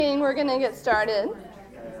We're going to get started.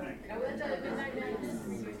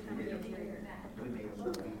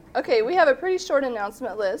 Okay, we have a pretty short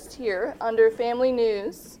announcement list here under Family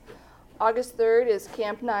News. August 3rd is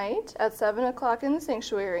Camp Night at 7 o'clock in the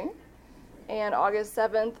sanctuary. And August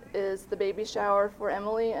 7th is the baby shower for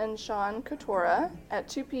Emily and Sean Katora at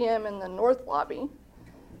 2 p.m. in the North Lobby.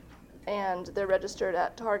 And they're registered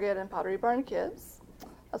at Target and Pottery Barn Kids.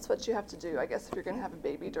 That's what you have to do, I guess, if you're going to have a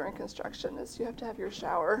baby during construction, is you have to have your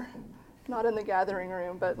shower, not in the gathering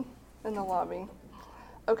room, but in the lobby.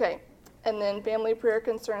 Okay, and then family prayer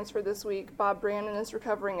concerns for this week. Bob Brandon is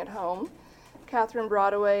recovering at home. Catherine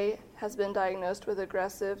Broadway has been diagnosed with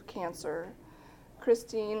aggressive cancer.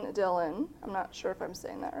 Christine Dillon, I'm not sure if I'm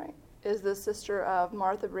saying that right, is the sister of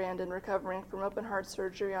Martha Brandon, recovering from open heart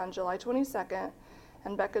surgery on July 22nd.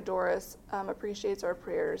 And Becca Doris appreciates our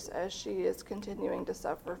prayers as she is continuing to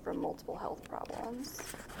suffer from multiple health problems.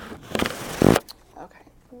 Okay,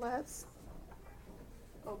 let's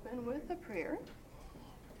open with a prayer.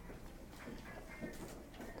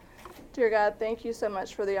 Dear God, thank you so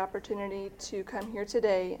much for the opportunity to come here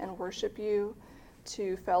today and worship you,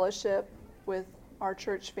 to fellowship with our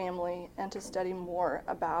church family, and to study more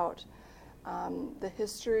about the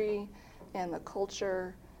history and the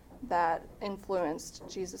culture that influenced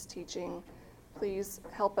Jesus' teaching. Please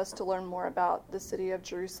help us to learn more about the city of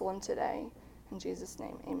Jerusalem today. In Jesus'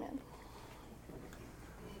 name, amen.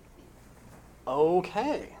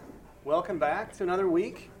 Okay, welcome back to another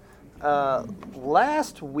week.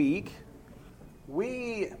 Last week,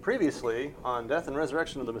 previously on Death and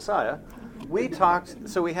Resurrection of the Messiah, we talked,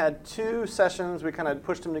 so we had two sessions. We kind of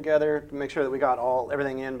pushed them together to make sure that we got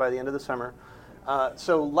everything in by the end of the summer.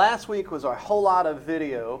 So last week was a whole lot of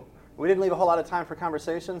video. We didn't leave a whole lot of time for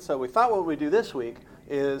conversation, so we thought what we'd do this week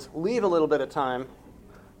is leave a little bit of time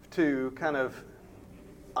to kind of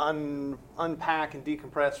unpack and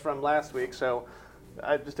decompress from last week. So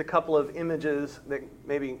just a couple of images that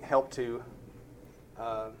maybe help to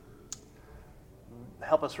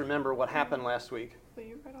help us remember what happened last week. Will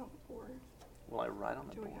you write on the board? Will I write on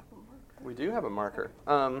the board? Do we have a marker? We do have a marker.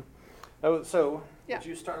 Yeah. Did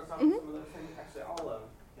you start us on some of those things? Actually, I'll get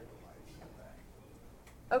the lights back.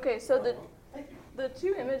 Okay, so the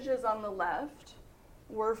two images on the left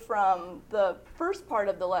were from the first part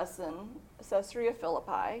of the lesson, Caesarea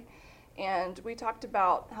Philippi, and we talked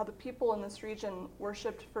about how the people in this region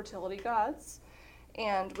worshipped fertility gods,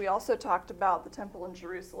 and we also talked about the temple in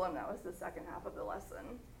Jerusalem. That was the second half of the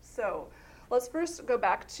lesson. So let's first go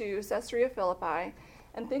back to Caesarea Philippi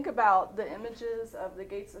and think about the images of the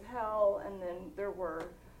gates of hell, and then there were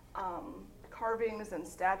carvings and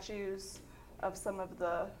statues of some of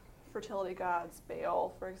the fertility gods,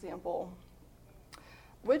 Baal, for example.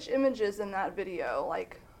 Which images in that video,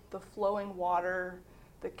 like the flowing water,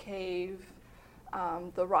 the cave,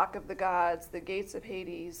 the rock of the gods, the gates of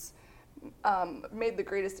Hades, made the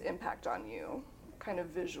greatest impact on you, kind of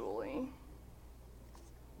visually?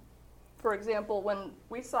 For example, when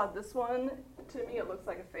we saw this one, to me it looks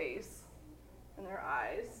like a face, and their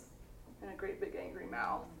eyes, and a great big angry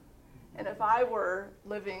mouth. And if I were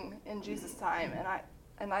living in Jesus' time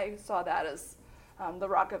and I saw that as the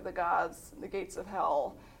rock of the gods, the gates of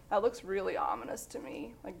hell, that looks really ominous to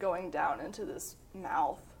me, like going down into this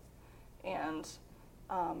mouth. And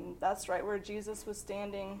that's right where Jesus was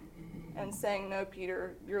standing and saying, "No,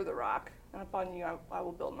 Peter, you're the rock, and upon you I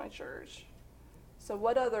will build my church." So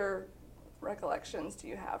what other recollections do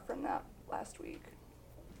you have from that last week?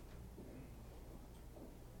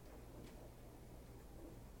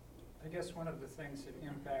 I guess one of the things that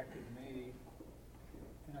impacted me,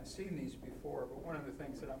 and I've seen these before, but one of the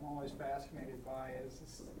things that I'm always fascinated by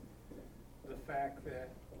is the fact that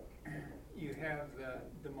you have the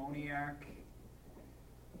demoniac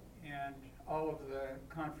and all of the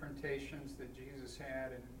confrontations that Jesus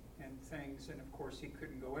had and things, and of course he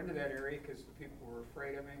couldn't go into that area because the people were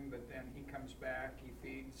afraid of him, but then he comes back, he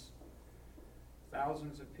feeds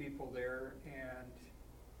thousands of people there, and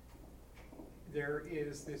there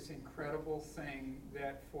is this incredible thing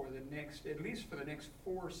that at least for the next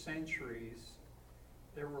 4 centuries,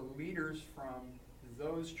 there were leaders from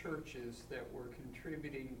those churches that were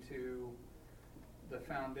contributing to the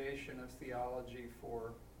foundation of theology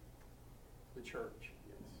for the church.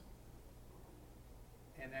 Yes.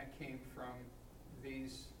 And that came from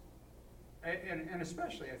these, and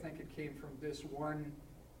especially I think it came from this one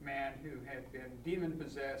man who had been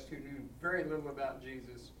demon-possessed, who knew very little about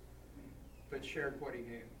Jesus, but shared what he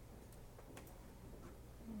knew.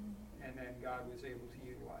 And then God was able to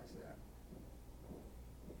utilize that.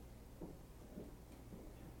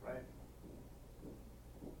 Right.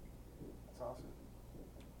 That's awesome.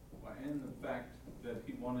 Well, and the fact that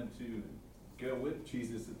he wanted to go with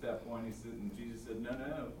Jesus at that point. And Jesus said,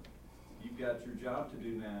 no, you've got your job to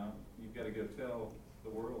do now. You've got to go tell the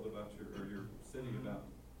world about your city about,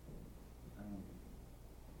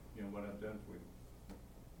 what I've done for you.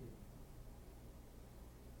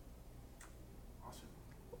 Awesome.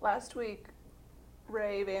 Last week,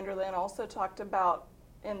 Ray Vanderland also talked about,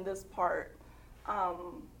 in this part,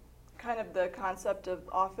 kind of the concept of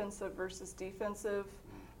offensive versus defensive.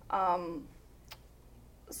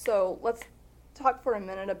 So let's talk for a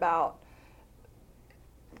minute about,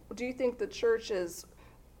 do you think the church is,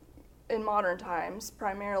 in modern times,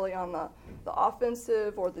 primarily on the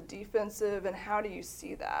offensive or the defensive, and how do you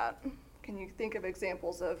see that? Can you think of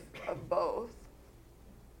examples of both?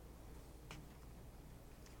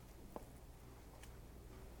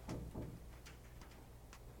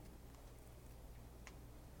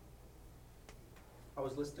 I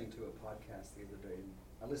was listening to a podcast the other day, and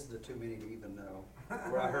I listened to too many to even know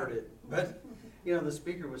where I heard it. But, the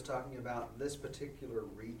speaker was talking about this particular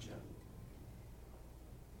region.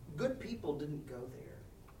 Good people didn't go there,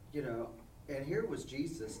 and here was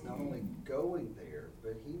Jesus not only going there,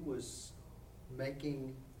 but he was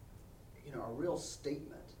making, a real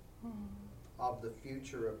statement of the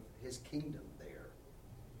future of his kingdom there.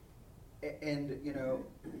 And,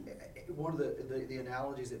 one of the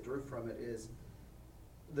analogies it drew from it is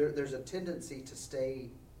there's a tendency to stay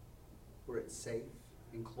where it's safe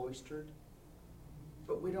and cloistered,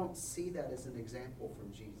 but we don't see that as an example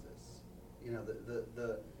from Jesus.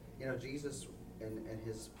 Jesus and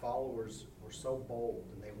his followers were so bold,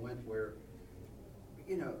 and they went where,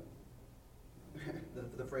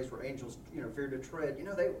 the phrase where angels, feared to tread.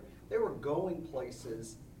 They were going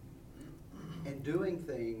places and doing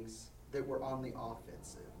things that were on the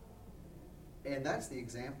offensive. And that's the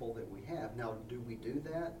example that we have. Now, do we do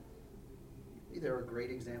that? There are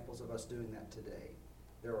great examples of us doing that today.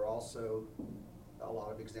 There are also a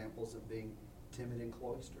lot of examples of being timid and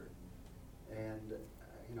cloistered. And,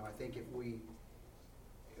 I think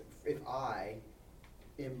if I,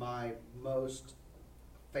 in my most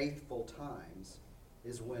faithful times,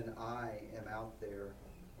 is when I am out there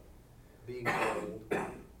being bold,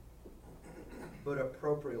 but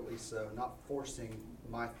appropriately so, not forcing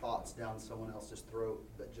my thoughts down someone else's throat,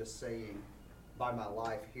 but just saying, by my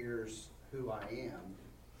life, here's who I am,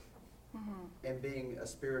 and being a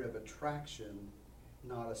spirit of attraction,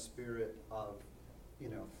 not a spirit of,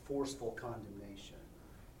 forceful condemnation.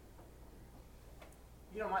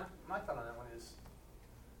 My thought on that one is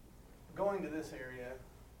going to this area.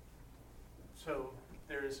 So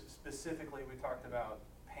there's specifically, we talked about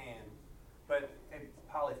Pan, but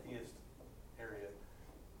a polytheist area.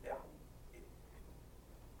 Yeah.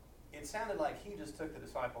 It sounded like he just took the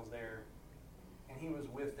disciples there and he was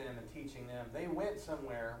with them and teaching them. They went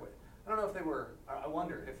somewhere. I don't know if they were, I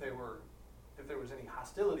wonder if there was any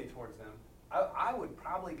hostility towards them. I would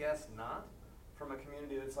probably guess not, from a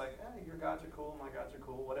community that's like, your gods are cool, my gods are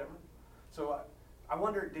cool, whatever. So I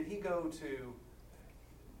wonder, did he go to,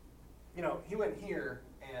 he went here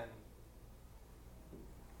and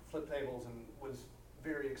flipped tables and was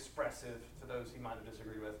very expressive to those he might have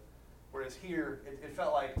disagreed with. Whereas here, it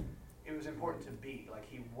felt like it was important to be, like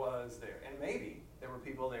he was there. And maybe there were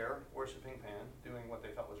people there worshiping Pan, doing what they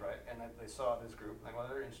felt was right, and they saw this group, like, well,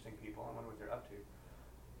 they're interesting people, I wonder what they're up to.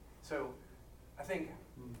 So I think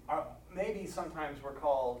maybe sometimes we're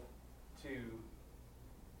called to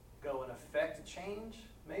go and affect change,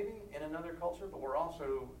 maybe, in another culture, but we're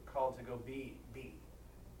also called to go be,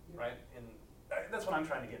 right? And that's what I'm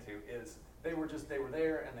trying to get to, is they were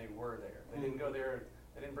there and they were there. They didn't go there,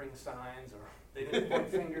 they didn't bring signs, or they didn't point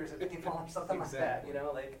fingers at people or something like that,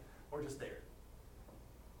 like, we're just there.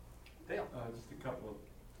 Dale? Just a couple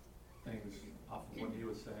of things off of what he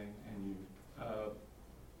was saying, and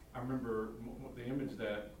I remember the image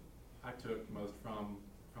that I took most from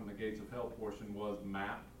the Gates of Hell portion was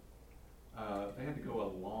map. They had to go a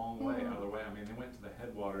long way out of the way. I mean, they went to the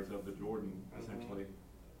headwaters of the Jordan, essentially.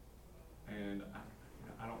 And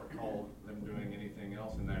I don't recall them doing anything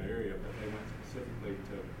else in that area, but they went specifically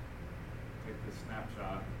to take this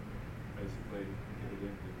snapshot, basically, and get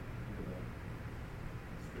it into the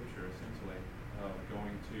scripture, essentially, of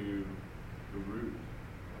going to the root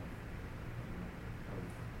of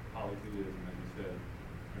polytheism, as you said,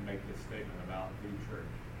 and make this statement about the church.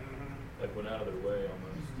 Like went out of their way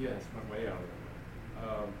almost. Yes, went way out of their way.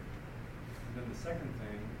 And then the second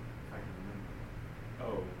thing, if I can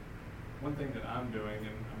remember, one thing that I'm doing,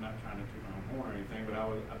 and I'm not trying to toot my own horn or anything, but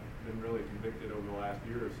I've been really convicted over the last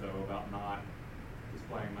year or so about not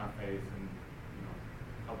displaying my faith in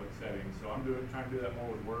public settings. So I'm trying to do that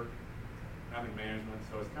more with work. I'm in management,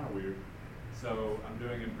 so it's kind of weird. So I'm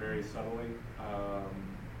doing it very subtly,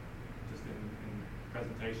 just in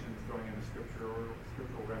presentations, throwing in a scriptural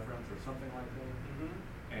reference or something like that. Mm-hmm.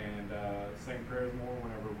 And saying prayers more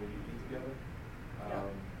whenever we eat together.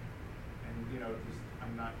 And just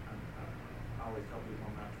I always tell people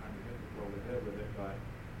I'm not trying to hit the world ahead with it, but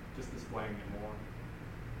just displaying it more.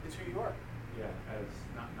 It's who you are. Yeah, as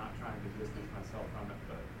not trying to distance myself from it,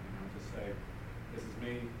 but just say, this is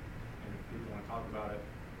me, and if people want to talk about it,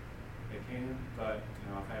 they can. But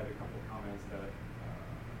I've had a couple of comments that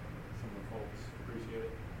some of the folks appreciate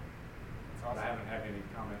it. That's awesome. But I haven't had any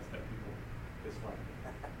comments that people dislike it.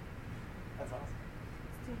 That's awesome.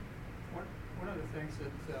 One of the things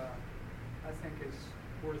that I think is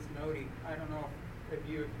worth noting, I don't know if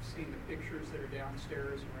you have seen the pictures that are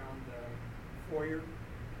downstairs around the foyer,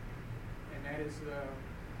 and that is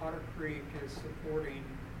Otter Creek is supporting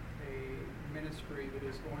a ministry that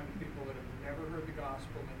is going to people that have never heard the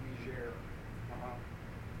gospel in Niger.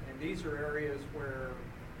 And these are areas where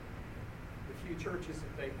the few churches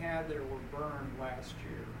that they had there were burned last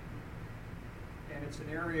year. And it's an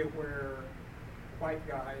area where white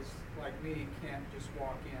guys like me can't just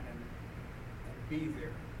walk in and be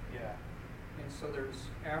there. Yeah. And so there's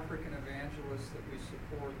African evangelists that we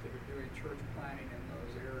support that are doing church planting in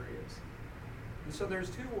those areas. And so there's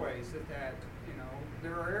two ways that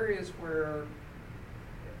there are areas where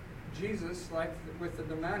Jesus, like with the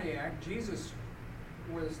demoniac,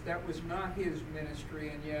 that was not his ministry,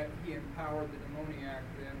 and yet he empowered the demoniac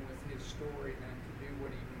then with his story then to do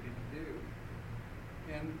what he needed to do.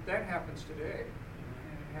 And that happens today,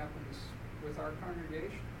 and it happens with our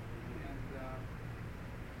congregation. And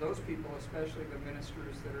those people, especially the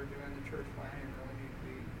ministers that are doing the church planting, really need to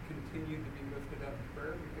be continued to be lifted up in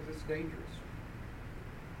prayer because it's dangerous.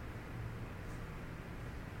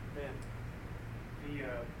 Man.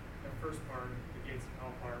 The first part, the Gates of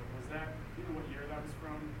Hell part, was that, do you know what year that was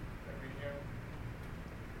from, that video?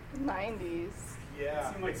 90s. It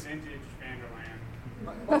seemed like vintage Vanderland.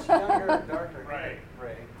 Much younger, darker. Right.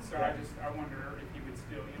 Right. So I wonder if you would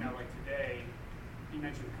still, like today, you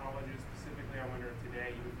mentioned colleges specifically, I wonder if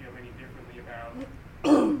today you would feel any differently about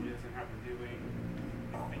colleges and how they're doing,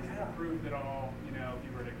 if things have improved at all, if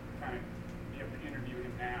you were to kind of be able to interview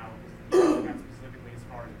him now, not specifically as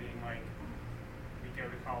far as being like, we go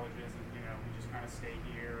to colleges and, we just kind of stay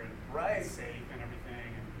here and Right. it's safe and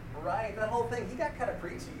everything. And Right, that whole thing. He got kind of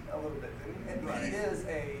preachy a little bit, didn't he? And Right. he is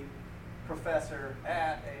a professor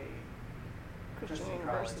at a Christian college.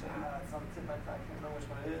 University. It's on the tip of my tongue. I can't remember which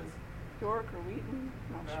one it is. York or Wheaton?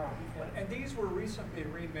 Not sure. And these were recently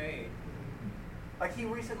remade. Like he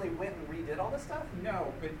recently went and redid all this stuff?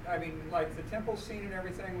 No, but I mean, like the temple scene and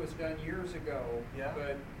everything was done years ago. Yeah.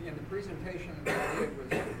 But the presentation that they did was,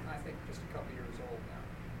 I think, just a couple years old now.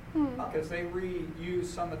 Hmm. Because they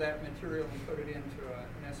reused some of that material and put it into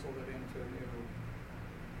nestled it into a new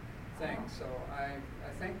thing. So I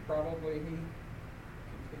think probably he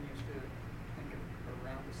continues to think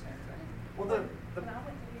around the same thing. Well, When I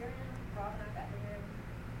went to hear him, Rob and I got to hear him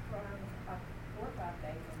for around about 4 or 5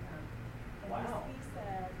 days one time. And Wow. he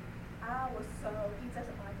said, he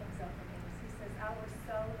doesn't like himself in things. He says, I was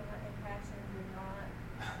so not impassioned and not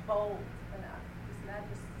bold enough. He said, I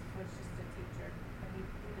just was just a teacher. And he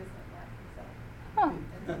doesn't like himself. Huh.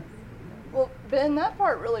 And Well, Ben, that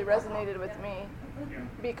part really resonated with me Yeah.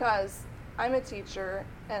 because I'm a teacher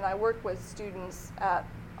and I work with students at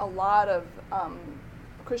a lot of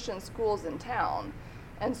Christian schools in town.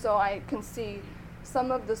 And so I can see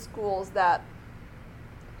some of the schools that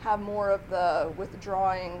have more of the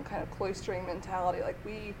withdrawing kind of cloistering mentality. Like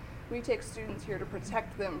we take students here to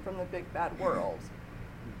protect them from the big bad world.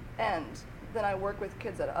 And then I work with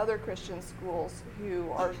kids at other Christian schools who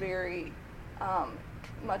are very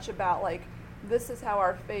much about like, this is how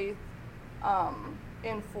our faith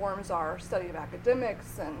informs our study of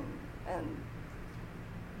academics, and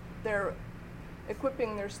they're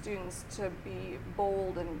equipping their students to be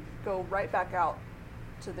bold and go right back out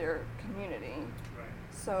to their community. Right.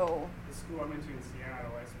 So, The school I went to in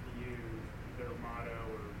Seattle, SPU, their motto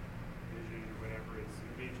or vision or whatever is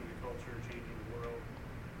engaging the culture, changing the world.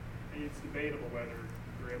 And it's debatable whether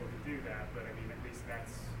we're able to do that, but I mean, at least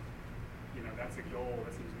that's a goal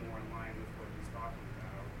that seems more in line with what he's talking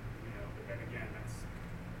about. But then again, that's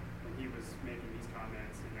when he was making these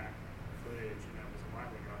comments in that footage, it was a while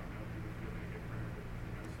ago. I don't know if he would feel any different, but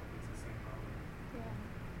so it's the same problem.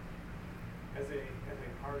 yeah. As a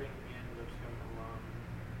Harding and Lipscomb alum,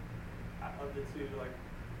 of the two, like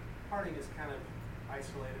Harding is kind of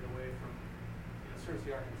isolated away from,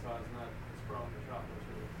 Searcy, Arkansas is not as prone to chocolate.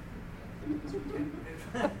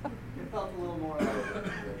 It felt a little more like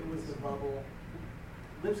it was the bubble.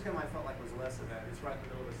 Lipscomb I felt like was less of that. It's right in the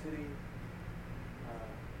middle of the city.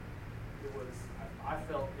 It was, I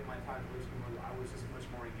felt in my time at Lipscomb, I was just much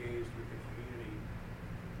more engaged with the community.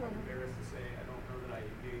 I'm embarrassed to say I don't know that I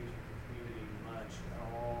engaged with the community much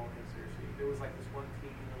at all. And seriously, there was like this one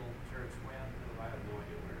teeny little church when I have no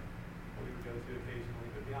idea where we would go to occasionally,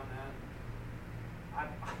 but beyond that, I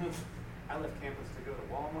left campus to go to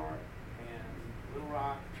Walmart and Little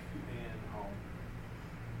Rock and home.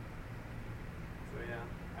 So yeah,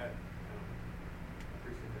 I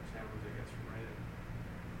appreciate that challenge, I guess, from Reddit.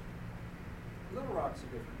 Little Rock's a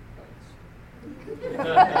different place.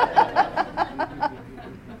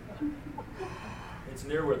 It's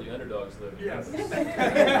near where the underdogs live. Yes.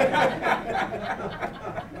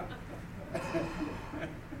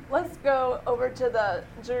 Let's go over to the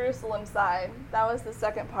Jerusalem side. That was the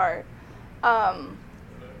second part. Maybe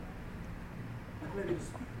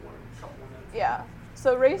just one couple minutes. Yeah.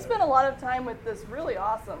 So Ray spent a lot of time with this really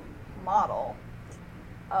awesome model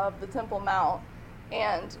of the Temple Mount.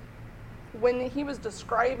 And when he was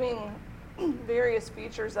describing various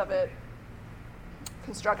features of it,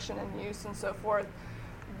 construction and use and so forth,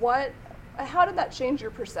 how did that change your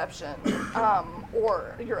perception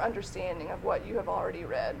or your understanding of what you have already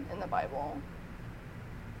read in the Bible?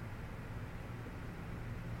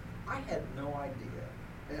 I had no idea,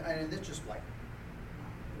 and this just like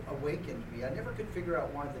awakened me. I never could figure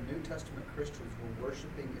out why the New Testament Christians were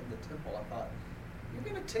worshiping in the temple. I thought, you're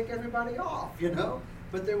going to tick everybody off, you know?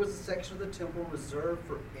 But there was a section of the temple reserved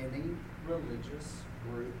for any religious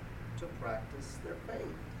group to practice their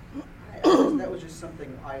faith. That was just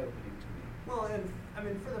something eye-opening to me. Well, and I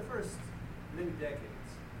mean, for the first many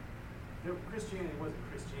decades, Christianity wasn't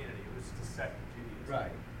Christianity; it was just a sect of Judaism.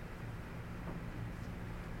 Right.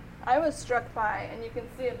 I was struck by, and you can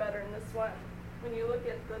see it better in this one, when you look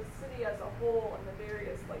at the city as a whole and the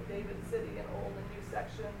various, like David City and Old and New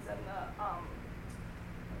sections and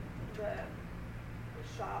the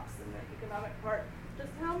shops and the economic part,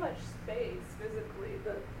 just how much space physically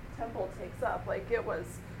the temple takes up. Like it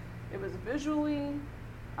was visually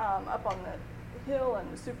up on the hill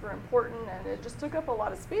and super important, and it just took up a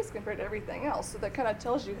lot of space compared to everything else. So that kind of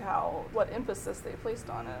tells you what emphasis they placed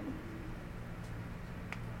on it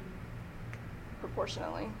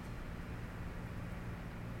proportionately.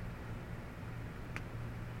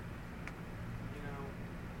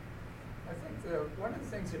 I think one of the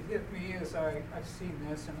things that hit me is I've seen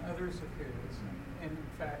this and others of his, and in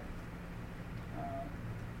fact,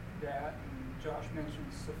 that and Josh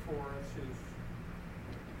mentioned Sepphoris,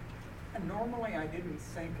 and normally I didn't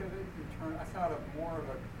think of it I thought of more of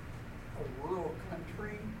a rural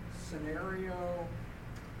country scenario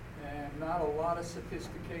and not a lot of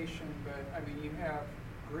sophistication, but I mean, you have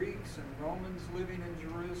Greeks and Romans living in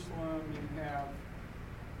Jerusalem, you have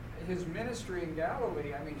his ministry in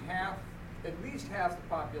Galilee. I mean, at least half the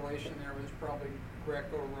population there was probably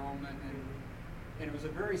Greco-Roman, and it was a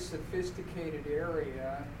very sophisticated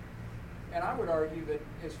area. And I would argue that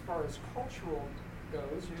as far as cultural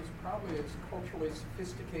goes, it was probably as culturally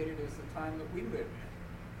sophisticated as the time that we lived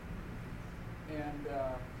in. And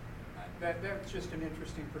that's just an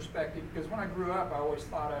interesting perspective, because when I grew up, I always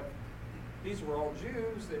thought of these were all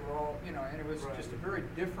Jews, they were all, and it was just a very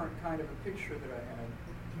different kind of a picture that I had.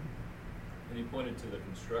 And he pointed to the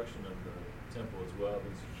construction of the temple as well.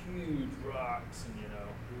 These huge rocks, and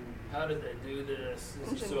how did they do this?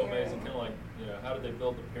 This is so amazing. Kind of like, how did they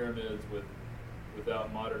build the pyramids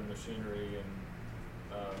without modern machinery? And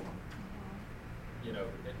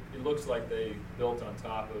it looks like they built on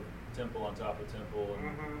top of temple, and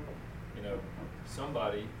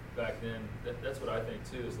somebody back then. That's what I think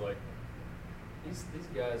too. Is like these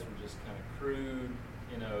guys were just kind of crude.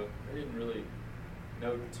 They didn't really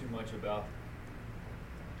know too much about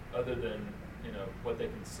other than what they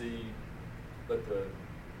can see, but the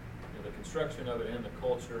construction of it and the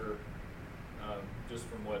culture, just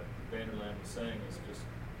from what Vanderland was saying, is just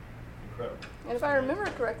incredible. And if I remember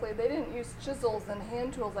correctly, they didn't use chisels and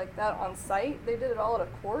hand tools like that on site. They did it all at a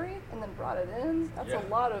quarry and then brought it in. That's a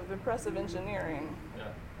lot of impressive engineering.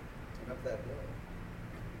 Yeah. And up that hill.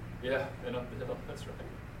 Yeah, and up the hill. That's right.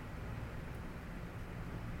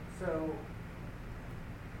 So,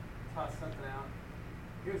 toss something out.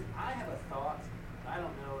 I have a thought. I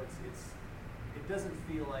don't know. It doesn't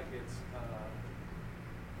feel like it's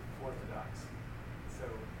orthodox. So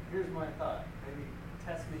here's my thought. Maybe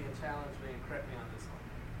test me and challenge me and correct me on this one.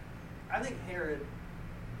 I think Herod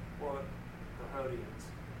or the Herodians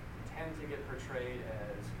tend to get portrayed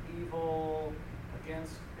as evil,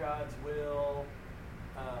 against God's will.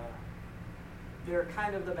 They're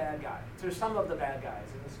kind of the bad guys. They're some of the bad guys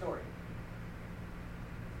in the story.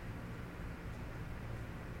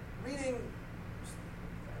 reading,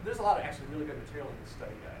 there's a lot of actually really good material in this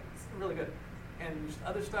study guide. It's really good. And just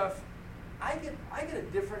other stuff, I get a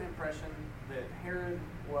different impression that Herod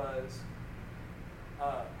was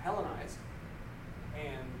Hellenized,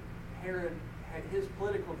 and Herod, his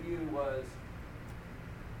political view was,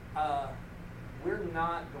 we're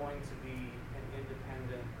not going to be an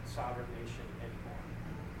independent sovereign nation anymore.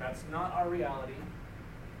 That's not our reality.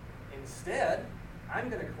 Instead, I'm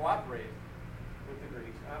going to cooperate with the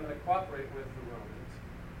Greeks. I'm going to cooperate with the Romans.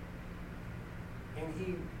 And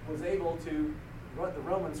he was able to, what the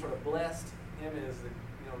Romans sort of blessed him as the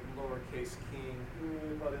lowercase king,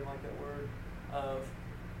 probably didn't like that word, of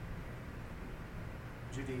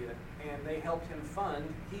Judea. And they helped him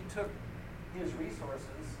fund. He took his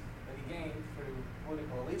resources that he gained through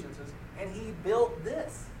political allegiances, and he built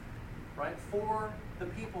this, right, for the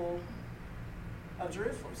people of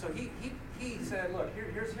Jerusalem. So he said, look,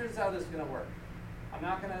 here's how this is going to work. I'm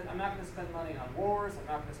not going to spend money on wars. I'm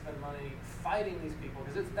not going to spend money fighting these people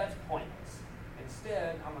because that's pointless.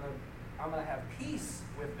 Instead, I'm going to have peace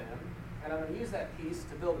with them, and I'm going to use that peace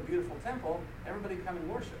to build a beautiful temple. Everybody come and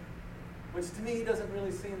worship. Which to me doesn't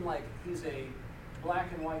really seem like he's a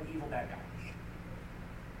black and white evil bad guy.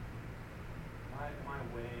 Am I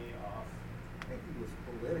way off? I think he was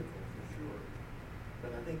political for sure, but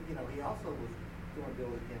I think he also was going to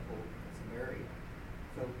build a temple in Samaria,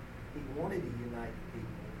 so he wanted to unite the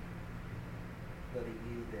people, but he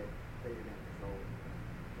knew that they didn't have control.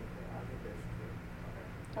 I think that's true.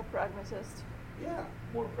 A pragmatist. Yeah.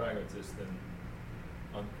 More pragmatist than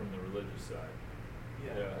from the religious side.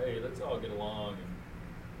 Yeah. Hey, let's all get along and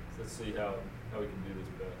let's see how we can do this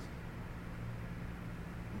best.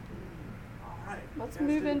 All right. Let's You guys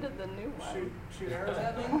move do- into the new one. Shoot arrows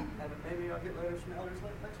at me, and maybe I'll get letters from elders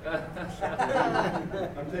next week.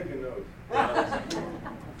 I'm taking notes.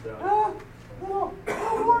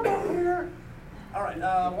 Warm up here. All right.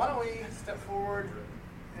 Why don't we step forward,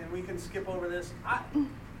 and we can skip over this.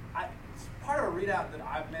 It's part of a readout that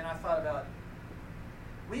I thought about.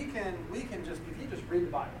 We can just, if you just read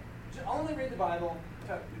the Bible, only read the Bible,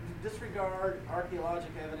 disregard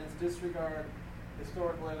archaeological evidence, disregard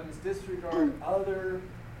historical evidence, disregard other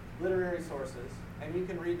literary sources, and you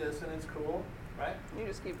can read this and it's cool, right? You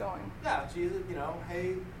just keep going. Yeah, Jesus,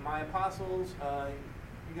 hey, my apostles,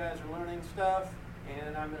 you guys are learning stuff,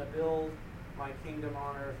 and I'm going to build my kingdom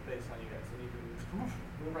on earth based on you guys, and you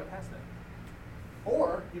can move right past that.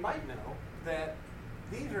 Or you might know that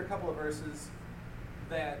these are a couple of verses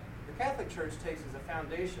that the Catholic Church takes as a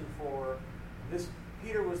foundation for this.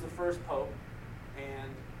 Peter was the first pope,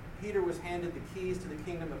 and Peter was handed the keys to the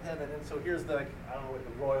kingdom of heaven, and so here's the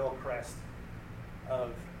royal crest of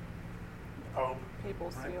the pope. Papal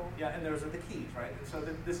Right? seal. Yeah, and those are the keys, right? And so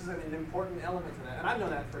this is an important element to that. And I've known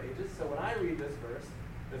that for ages, so when I read this verse,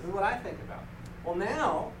 this is what I think about. Well,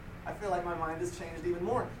 now, I feel like my mind has changed even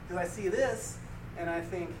more, because I see this, and I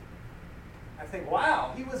think,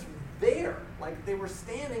 wow, he was there. Like, they were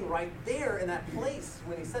standing right there in that place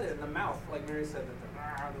when he said it, in the mouth, like Mary said,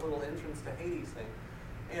 the little entrance to Hades thing.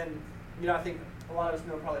 And, I think a lot of us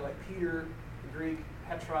know probably like Peter, the Greek,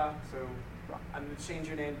 Petra, so I'm going to change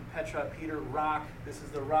your name to Petra, Peter, rock. This is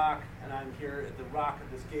the rock, and I'm here at the rock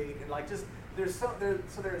of this gate. And like, just there's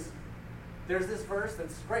this verse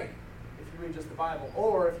that's great if you read just the Bible,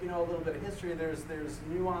 or if you know a little bit of history. There's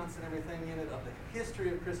nuance and everything in it of the history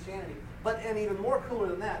of Christianity. And even more cooler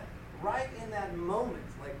than that, right in that moment,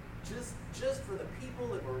 like just for the people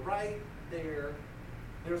that were right there,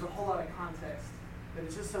 there's a whole lot of context that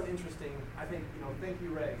is just so interesting. I think thank you,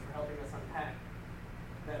 Ray, for helping us unpack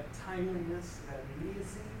that timeliness, that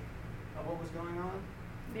immediacy of what was going on.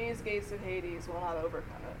 These gates of Hades will not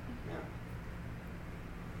overcome it. Yeah.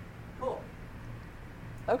 Cool.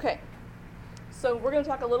 Okay, so we're going to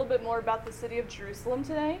talk a little bit more about the city of Jerusalem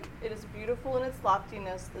today. It is beautiful in its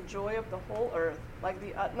loftiness, the joy of the whole earth. Like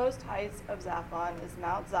the utmost heights of Zaphon is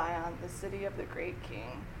Mount Zion, the city of the great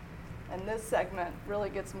king. And this segment really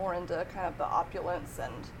gets more into kind of the opulence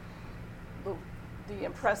and the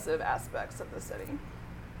impressive aspects of the city.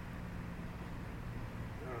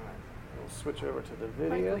 All right, we'll switch over to the Michael,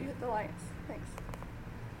 video. you hit the lights. Thanks.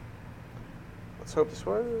 Let's hope this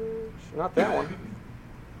works. Not that one.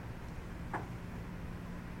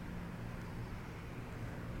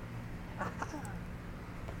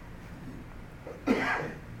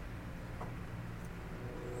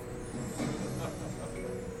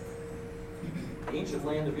 The ancient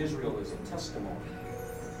land of Israel is a testimony,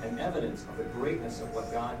 an evidence of the greatness of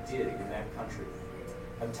what God did in that country,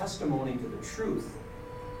 a testimony to the truth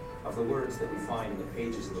of the words that we find in the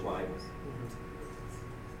pages of the Bible.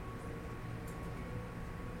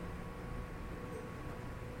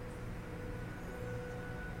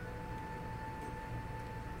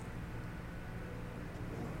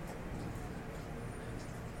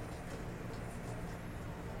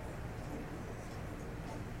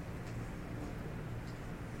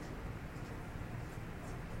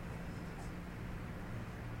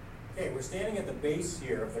 Okay, we're standing at the base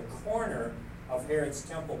here of the corner of Herod's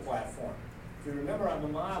temple platform. If you remember on the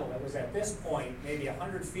model, it was at this point, maybe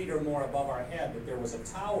 100 feet or more above our head, that there was a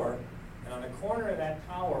tower, and on the corner of that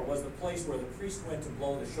tower was the place where the priest went to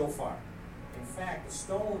blow the shofar. In fact, the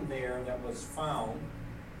stone there that was found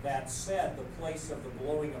that said the place of the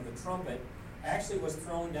blowing of the trumpet actually was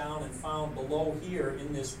thrown down and found below here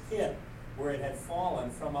in this pit where it had fallen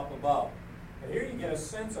from up above. But here you get a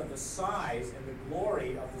sense of the size and the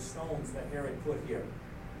glory of the stones that Herod put here.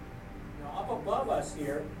 Now up above us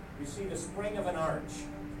here, you see the spring of an arch.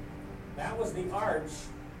 That was the arch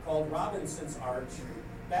called Robinson's Arch.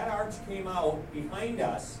 That arch came out behind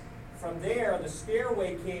us. From there, the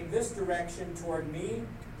stairway came this direction toward me,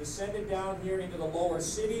 descended down here into the lower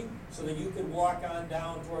city so that you could walk on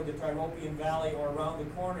down toward the Tyropian Valley or around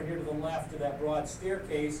the corner here to the left to that broad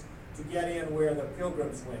staircase to get in where the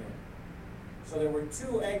pilgrims went in. So there were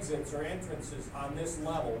two exits or entrances on this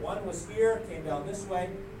level. One was here, came down this way.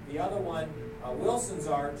 The other one, Wilson's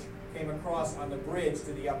Arch, came across on the bridge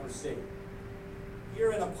to the upper city.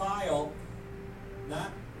 Here in a pile,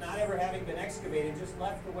 not ever having been excavated, just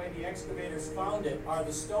left the way the excavators found it, are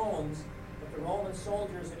the stones that the Roman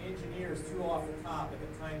soldiers and engineers threw off the top at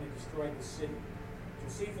the time they destroyed the city.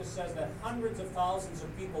 Josephus says that hundreds of thousands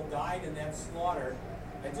of people died in that slaughter.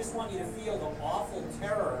 I just want you to feel the awful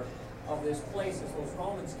terror of this place as those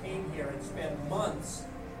Romans came here and spent months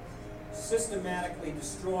systematically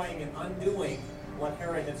destroying and undoing what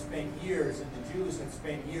Herod had spent years and the Jews had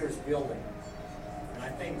spent years building. And I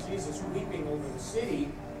think Jesus weeping over the city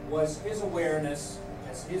was his awareness,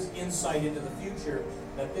 as his insight into the future,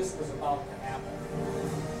 that this was about to happen.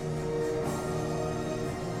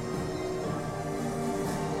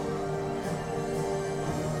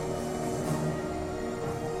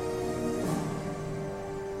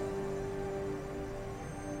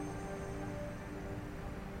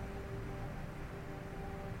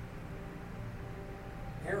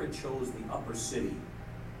 Herod chose the upper city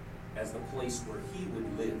as the place where he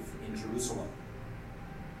would live in Jerusalem.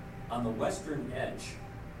 On the western edge,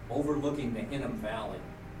 overlooking the Hinnom Valley,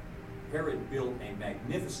 Herod built a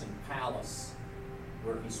magnificent palace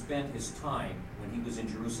where he spent his time when he was in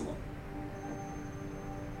Jerusalem.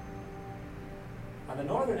 On the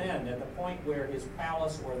northern end, at the point where his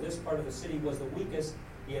palace or this part of the city was the weakest,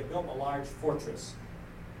 he had built a large fortress.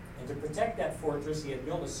 And to protect that fortress, he had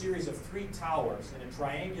built a series of 3 towers in a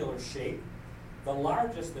triangular shape. The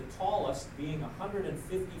largest, the tallest, being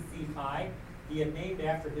 150 feet high, he had named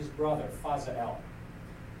after his brother, Phasael.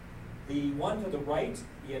 The one to the right,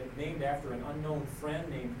 he had named after an unknown friend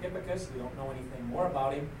named Hippicus. We don't know anything more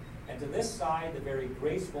about him. And to this side, the very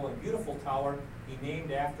graceful and beautiful tower, he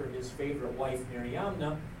named after his favorite wife,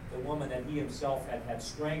 Mariamna, the woman that he himself had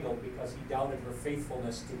strangled because he doubted her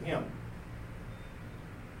faithfulness to him.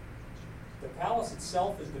 The palace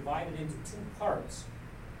itself is divided into 2 parts,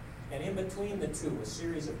 and in between the two, a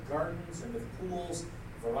series of gardens and with pools,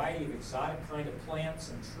 a variety of exotic kind of plants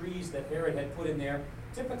and trees that Herod had put in there,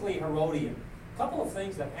 typically Herodian. A couple of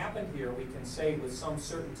things that happened here we can say with some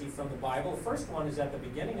certainty from the Bible. The first one is at the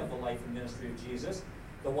beginning of the life and ministry of Jesus,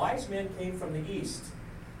 the wise men came from the east,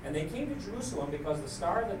 and they came to Jerusalem because the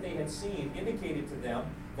star that they had seen indicated to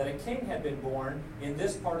them that a king had been born in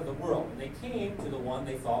this part of the world. And they came to the one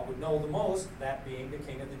they thought would know the most, that being the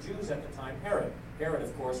king of the Jews at the time, Herod. Herod,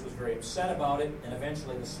 of course, was very upset about it, and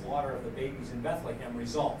eventually the slaughter of the babies in Bethlehem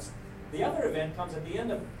results. The other event comes at the end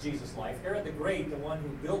of Jesus' life. Herod the Great, the one who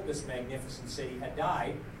built this magnificent city, had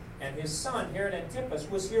died, and his son, Herod Antipas,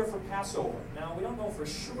 was here for Passover. Now, we don't know for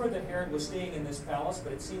sure that Herod was staying in this palace,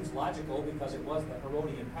 but it seems logical because it was the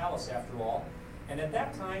Herodian palace after all. And at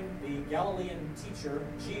that time, the Galilean teacher,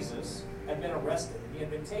 Jesus, had been arrested. He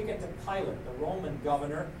had been taken to Pilate, the Roman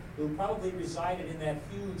governor, who probably resided in that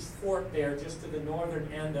huge fort there just to the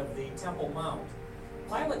northern end of the Temple Mount.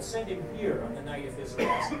 Pilate sent him here on the night of his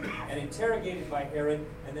arrest and interrogated by Herod,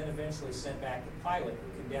 and then eventually sent back to Pilate,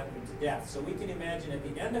 who condemned him to death. So we can imagine at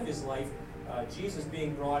the end of his life, Jesus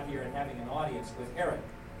being brought here and having an audience with Herod.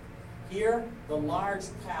 Here, the large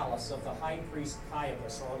palace of the high priest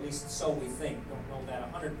Caiaphas, or at least so we think. Don't know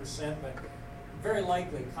that 100%, but very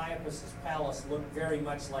likely Caiaphas' palace looked very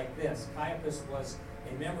much like this. Caiaphas was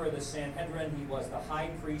a member of the Sanhedrin. He was the high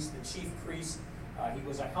priest, the chief priest. He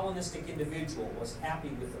was a Hellenistic individual, was happy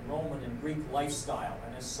with the Roman and Greek lifestyle,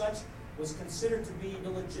 and as such was considered to be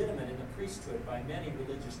illegitimate in the priesthood by many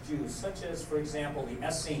religious Jews, such as, for example, the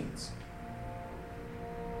Essenes.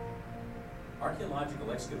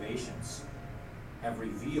 Archaeological excavations have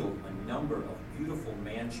revealed a number of beautiful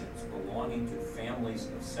mansions belonging to families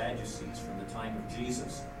of Sadducees from the time of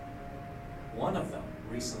Jesus. One of them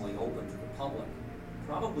recently opened to the public,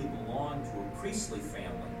 probably belonged to a priestly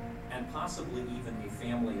family, and possibly even a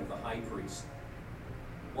family of the high priest.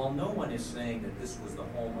 While no one is saying that this was the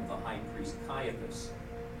home of the high priest Caiaphas,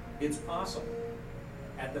 it's possible.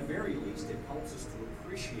 At the very least, it helps us to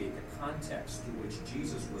appreciate the context to which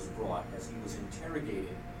Jesus was brought as he was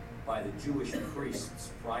interrogated by the Jewish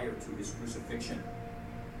priests prior to his crucifixion.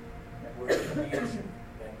 We're in a mansion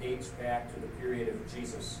that dates back to the period of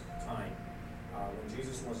Jesus' time. When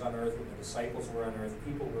Jesus was on earth, when the disciples were on earth,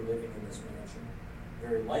 people were living in this mansion.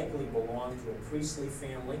 Very likely belonged to a priestly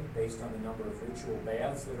family based on the number of ritual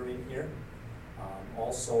baths that are in here.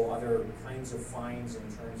 Also other kinds of finds in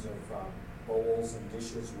terms of bowls and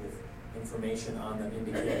dishes with information on them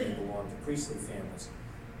indicating they belong to priestly families.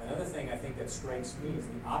 Another thing I think that strikes me is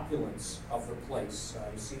the opulence of the place.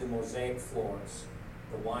 You see the mosaic floors,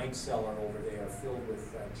 the wine cellar over there filled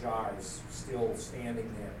with jars still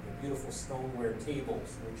standing there, the beautiful stoneware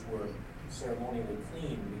tables which were ceremonially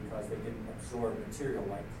cleaned because they didn't absorb material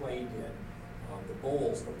like clay did. The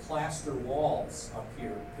bowls, the plaster walls up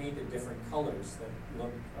here painted different colors that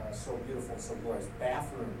look so beautiful and so glorious.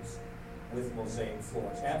 Bathrooms with mosaic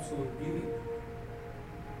floors. Absolute beauty.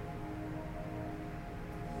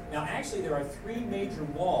 Now actually there are three major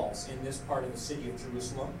walls in this part of the city of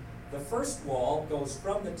Jerusalem. The first wall goes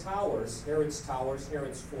from the towers, Herod's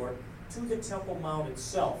fort, to the Temple Mount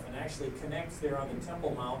itself, and actually connects there on the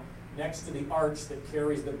Temple Mount next to the arch that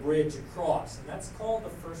carries the bridge across. And that's called the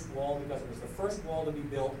first wall because it was the first wall to be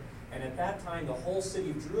built, and at that time the whole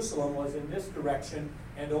city of Jerusalem was in this direction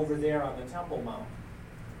and over there on the Temple Mount.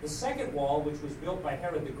 The second wall, which was built by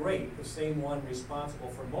Herod the Great, the same one responsible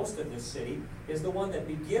for most of this city, is the one that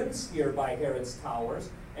begins here by Herod's Towers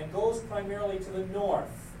and goes primarily to the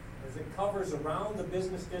north. As it covers around the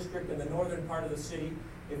business district in the northern part of the city,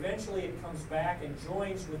 eventually it comes back and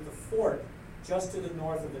joins with the fort just to the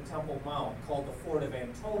north of the Temple Mount, called the Fort of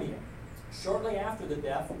Antonia. Shortly after the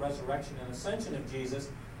death, resurrection, and ascension of Jesus,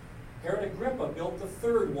 Herod Agrippa built the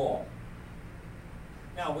third wall.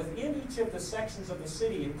 Now, within each of the sections of the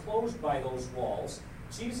city enclosed by those walls,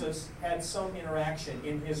 Jesus had some interaction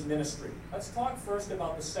in his ministry. Let's talk first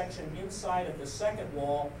about the section inside of the second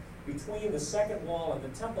wall, between the second wall and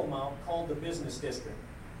the Temple Mount, called the business district.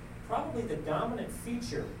 Probably the dominant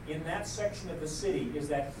feature in that section of the city is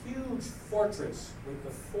that huge fortress with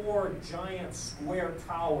the four giant square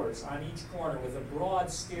towers on each corner with a broad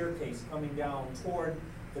staircase coming down toward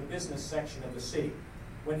the business section of the city.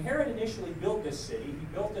 When Herod initially built this city, he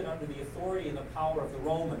built it under the authority and the power of the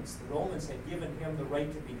Romans. The Romans had given him the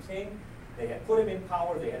right to be king. They had put him in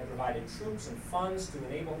power. They had provided troops and funds to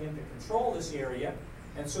enable him to control this area.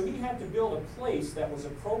 And so he had to build a place that was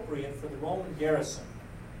appropriate for the Roman garrison.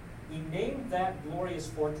 He named that glorious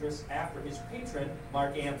fortress after his patron,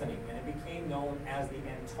 Mark Antony, and it became known as the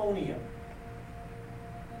Antonia.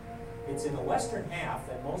 It's in the western half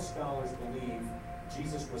that most scholars believe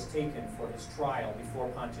Jesus was taken for his trial before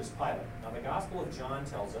Pontius Pilate. Now, the Gospel of John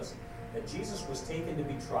tells us that Jesus was taken to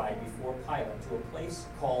be tried before Pilate to a place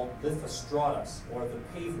called Lysistratus, or the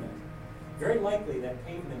pavement. Very likely that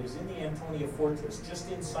pavement is in the Antonia fortress, just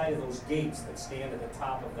inside of those gates that stand at the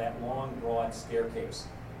top of that long, broad staircase.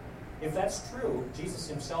 If that's true, Jesus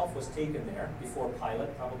himself was taken there before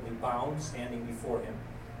Pilate, probably bound, standing before him,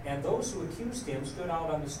 and those who accused him stood out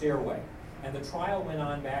on the stairway. And the trial went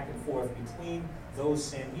on back and forth between those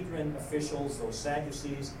Sanhedrin officials, those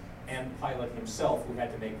Sadducees, and Pilate himself, who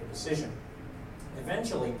had to make the decision.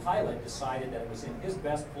 Eventually, Pilate decided that it was in his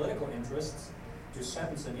best political interests to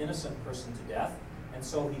sentence an innocent person to death, and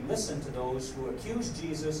so he listened to those who accused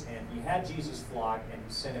Jesus, and he had Jesus flogged, and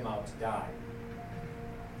he sent him out to die.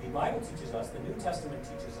 The Bible teaches us, the New Testament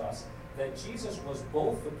teaches us, that Jesus was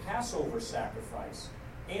both the Passover sacrifice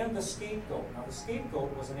and the scapegoat. Now, the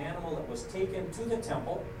scapegoat was an animal that was taken to the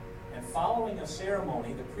temple, and following a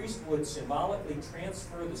ceremony, the priest would symbolically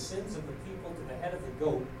transfer the sins of the people to the head of the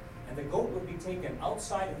goat, and the goat would be taken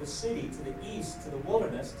outside of the city to the east, to the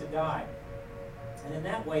wilderness, to die. And in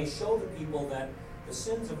that way, show the people that the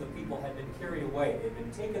sins of the people had been carried away. They'd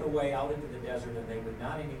been taken away out into the desert, and they would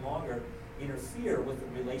not any longer interfere with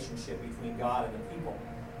the relationship between God and the people.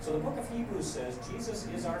 So the book of Hebrews says Jesus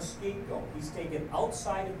is our scapegoat. He's taken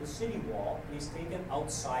outside of the city wall, and he's taken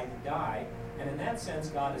outside to die. And in that sense,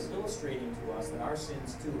 God is illustrating to us that our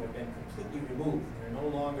sins too have been completely removed. They're no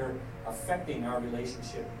longer affecting our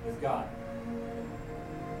relationship with God.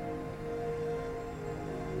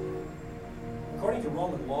 According to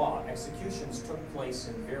Roman law, executions took place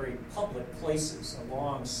in very public places,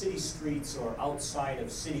 along city streets or outside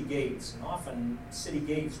of city gates. And often city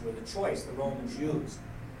gates were the choice the Romans used.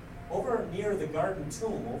 Over near the Garden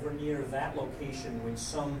Tomb, over near that location, which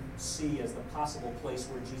some see as the possible place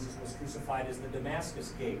where Jesus was crucified, is the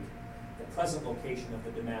Damascus Gate, the present location of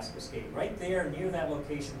the Damascus Gate. Right there, near that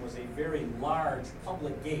location, was a very large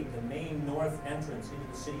public gate, the main north entrance into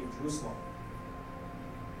the city of Jerusalem.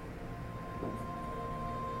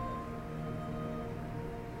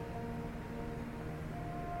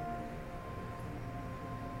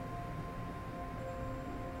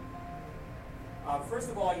 First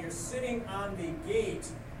of all, you're sitting on the gate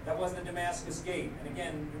that was the Damascus Gate. And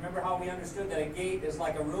again, remember how we understood that a gate is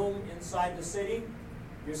like a room inside the city?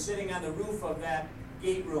 You're sitting on the roof of that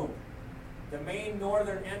gate room. The main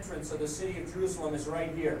northern entrance of the city of Jerusalem is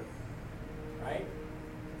right here. Right?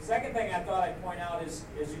 Second thing I thought I'd point out is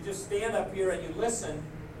you just stand up here and you listen.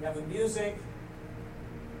 You have the music,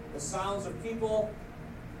 the sounds of people.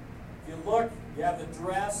 If you look, you have the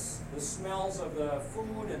dress, the smells of the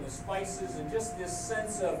food and the spices, and just this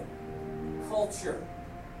sense of culture.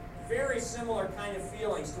 Very similar kind of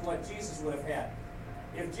feelings to what Jesus would have had.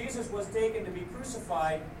 If Jesus was taken to be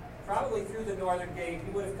crucified, probably through the northern gate,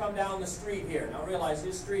 he would have come down the street here. Now realize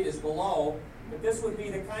his street is below, but this would be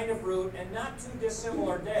the kind of route, and not too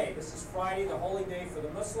dissimilar day. This is Friday, the holy day for the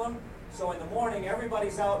Muslim. So in the morning,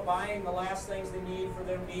 everybody's out buying the last things they need for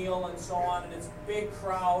their meal and so on, and it's a big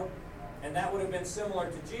crowd. And that would have been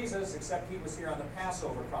similar to Jesus, except he was here on the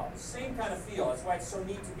Passover crowd. The same kind of feel. That's why it's so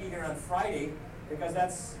neat to be here on Friday, because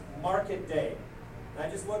that's market day. And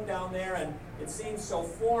I just look down there, and it seems so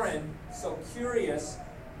foreign, so curious.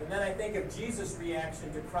 And then I think of Jesus'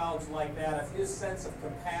 reaction to crowds like that, of his sense of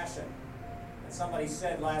compassion. And somebody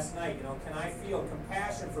said last night, can I feel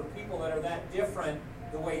compassion for people that are that different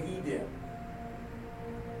the way he did?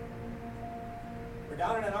 We're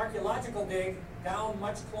down in an archaeological dig, down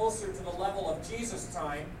much closer to the level of Jesus'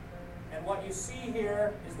 time. And what you see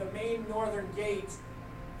here is the main northern gate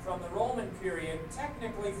from the Roman period,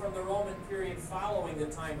 technically from the Roman period following the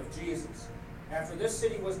time of Jesus. After this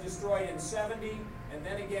city was destroyed in 70, and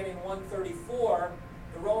then again in 134,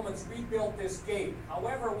 the Romans rebuilt this gate.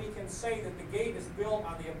 However, we can say that the gate is built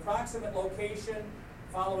on the approximate location,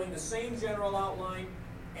 following the same general outline,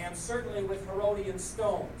 and certainly with Herodian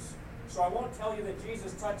stones. So I won't tell you that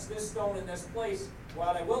Jesus touched this stone in this place.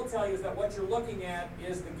 What I will tell you is that what you're looking at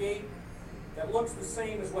is the gate that looks the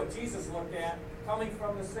same as what Jesus looked at, coming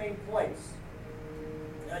from the same place.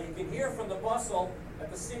 Now you can hear from the bustle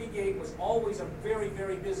that the city gate was always a very,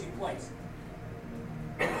 very busy place.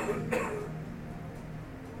 There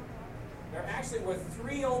actually were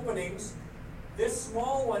 3 openings. This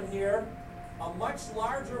small one here, a much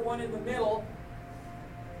larger one in the middle,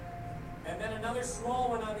 and then another small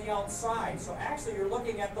one on the outside. So actually you're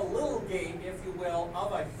looking at the little gate, if you will,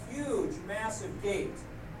 of a huge, massive gate.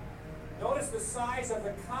 Notice the size of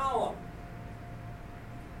the column.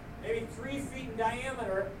 Maybe 3 feet in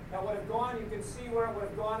diameter that would have gone, you can see where it would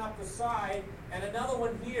have gone up the side, and another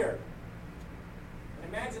one here. And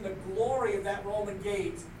imagine the glory of that Roman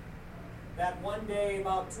gate, that one day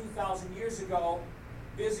about 2,000 years ago,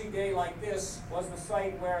 busy day like this, was the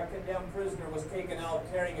site where a condemned prisoner was taken out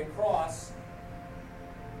carrying a cross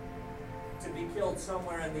to be killed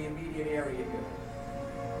somewhere in the immediate area here.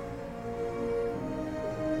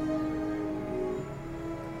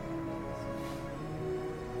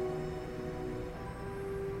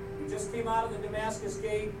 We just came out of the Damascus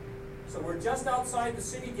Gate, so we're just outside the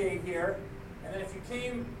city gate here, and then if you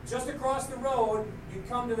came just across the road, you'd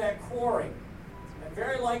come to that quarry.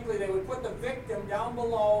 Very likely they would put the victim down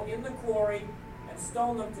below in the quarry and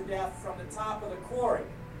stone them to death from the top of the quarry.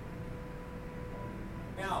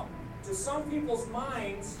 Now, to some people's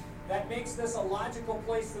minds, that makes this a logical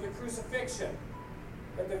place for the crucifixion.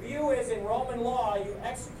 But the view is, in Roman law, you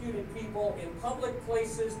executed people in public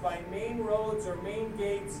places by main roads or main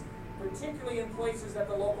gates, particularly in places that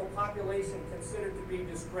the local population considered to be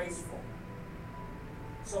disgraceful.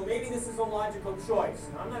 So maybe this is a logical choice.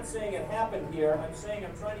 And I'm not saying it happened here. I'm saying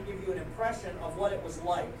I'm trying to give you an impression of what it was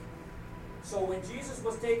like. So when Jesus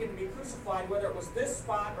was taken to be crucified, whether it was this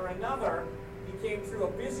spot or another, he came through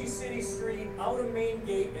a busy city street, out a main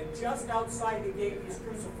gate, and just outside the gate he's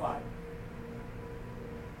crucified.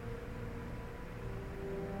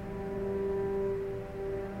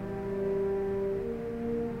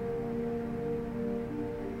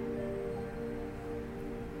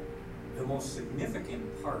 The most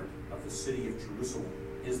significant part of the city of Jerusalem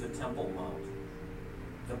is the Temple Mount,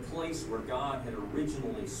 the place where God had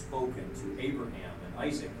originally spoken to Abraham and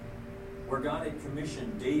Isaac, where God had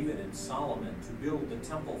commissioned David and Solomon to build the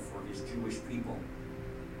temple for his Jewish people,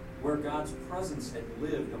 where God's presence had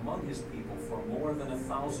lived among his people for more than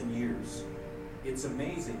 1,000 years. It's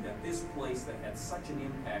amazing that this place that had such an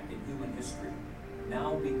impact in human history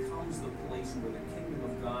now becomes the place where the kingdom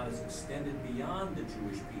of God is extended beyond the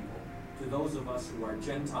Jewish people to those of us who are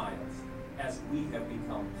Gentiles, as we have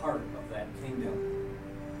become part of that kingdom.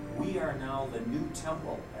 We are now the new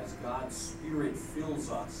temple as God's Spirit fills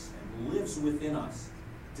us and lives within us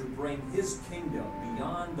to bring His kingdom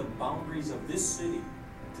beyond the boundaries of this city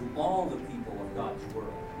to all the people of God's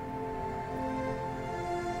world.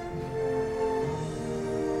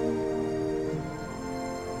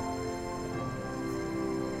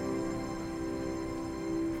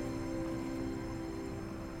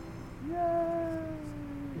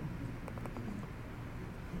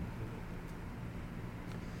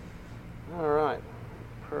 All right.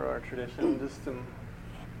 Per our tradition, just some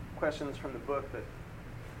questions from the book that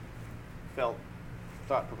felt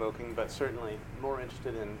thought-provoking, but certainly more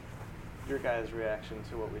interested in your guys' reaction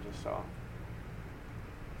to what we just saw.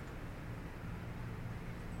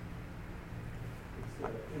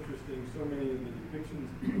 It's interesting, so many of the depictions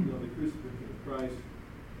of the crucifixion of Christ,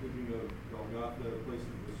 thinking of Golgotha, the place of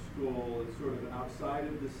the skull, it's sort of outside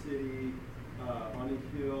of the city, on a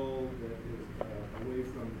hill that is away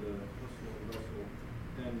from the hustle and bustle.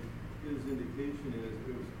 And his indication is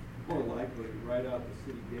it was more likely right out the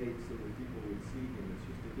city gates so that people would see him. It's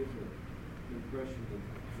just a different impression than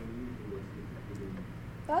usual as the people do.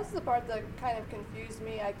 That's the part that kind of confused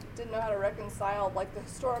me. I didn't know how to reconcile like the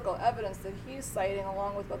historical evidence that he's citing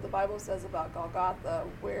along with what the Bible says about Golgotha.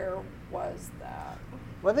 Where was that?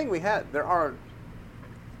 Well, I think there are,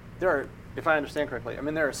 if I understand correctly, I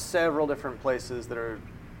mean there are several different places that are,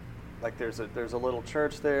 like there's a little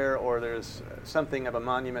church there, or there's something of a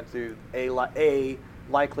monument to a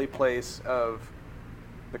likely place of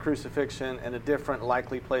the crucifixion and a different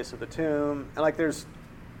likely place of the tomb, and like there's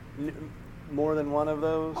more than one of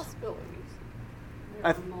those possibilities.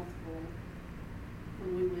 There were multiple.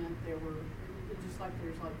 When we went, there were just like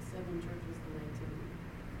there's like 7 churches in Nativity.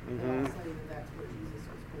 They all say that that's where Jesus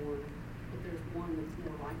was born, but there's one that's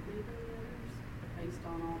more likely than the others, based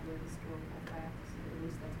on all the historical facts. At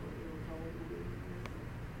least that's what we were told when we were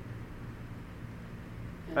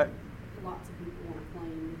there. And lots of people want to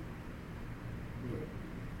claim.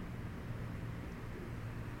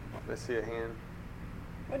 I see a hand.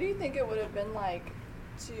 What do you think it would have been like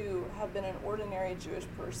to have been an ordinary Jewish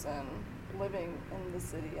person living in the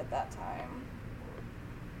city at that time?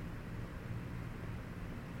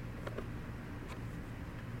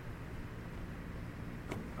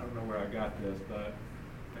 I don't know where I got this, but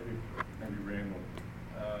maybe Randall.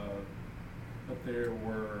 But there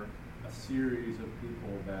were a series of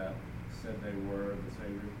people that said they were the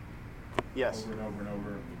Savior. Yes. Over and over and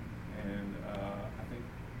over. And I think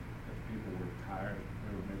that people were tired.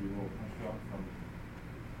 They were maybe a little punched up from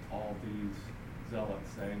all these zealots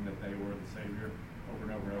saying that they were the Savior over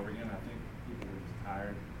and over and over again. I think people were just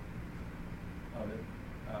tired of it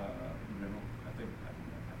in general. I think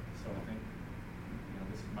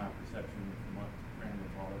this is my perception from what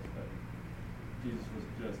Randall taught us, but Jesus was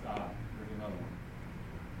just, there's another one.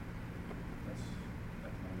 That's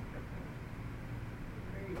my perception.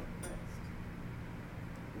 Very oppressed.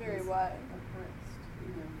 Very what? Oppressed,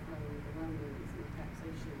 from the Romans and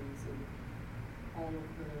taxations and all of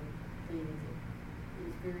the things.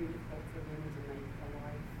 It was very difficult for them to make a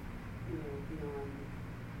life, beyond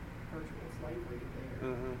virtual slavery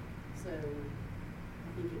there. Mm-hmm. So I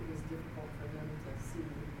think it was difficult for them to see.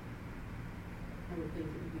 I would think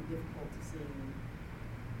it would be difficult to see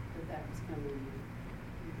that was coming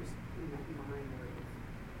just in that mind or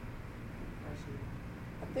oppression.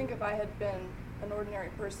 I think if I had been an ordinary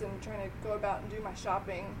person trying to go about and do my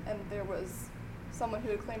shopping, and there was someone who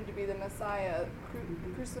had claimed to be the Messiah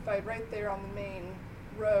crucified right there on the main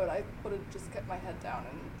road, I would have just kept my head down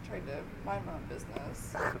and tried to mind my own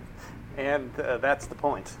business. And that's the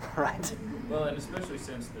point, right? Well, and especially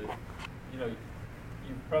since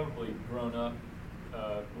you've probably grown up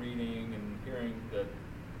reading and hearing that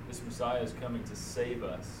this Messiah is coming to save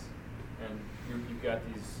us, and you've got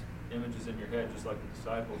these images in your head, just like the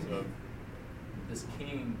disciples, of this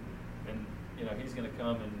king, and he's going to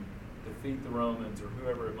come and defeat the Romans or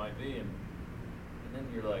whoever it might be, and then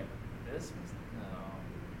you're like,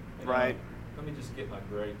 right. Let me just get my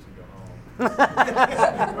grapes and go home.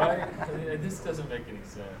 Right? This doesn't make any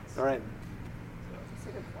sense. All right. That's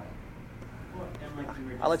a good point. Well, and like you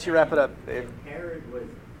were just I'll let you wrap it up, Dave. if Herod was,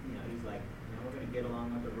 he's like, we're going to get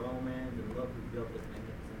along with the Romans, and look, we built this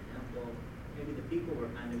magnificent temple. Maybe the people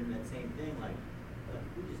were kind of in that same thing, like,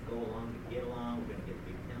 we just go along to get along, we're going to get a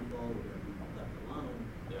big temple, we're going to be left alone.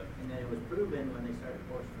 Yeah. And then it was proven when they started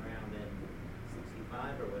forcing around in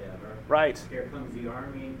 65 or whatever. Right. Here comes the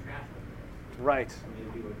army and trash them. Right. So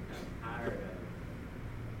maybe we're tired of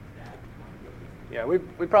that. Yeah, we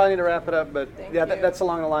probably need to wrap it up, but Thank yeah, you. that's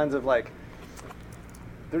along the lines of like,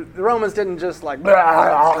 the Romans didn't just like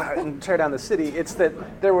and tear down the city. It's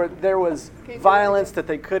that there was violence that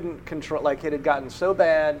they couldn't control. Like it had gotten so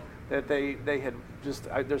bad that they had just,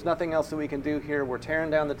 there's nothing else that we can do here. We're tearing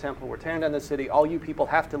down the temple. We're tearing down the city. All you people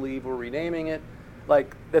have to leave. We're renaming it.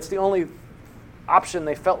 Like that's the only option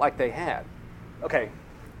they felt like they had. Okay,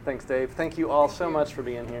 thanks, Dave. Thank you all so much for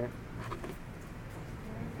being here.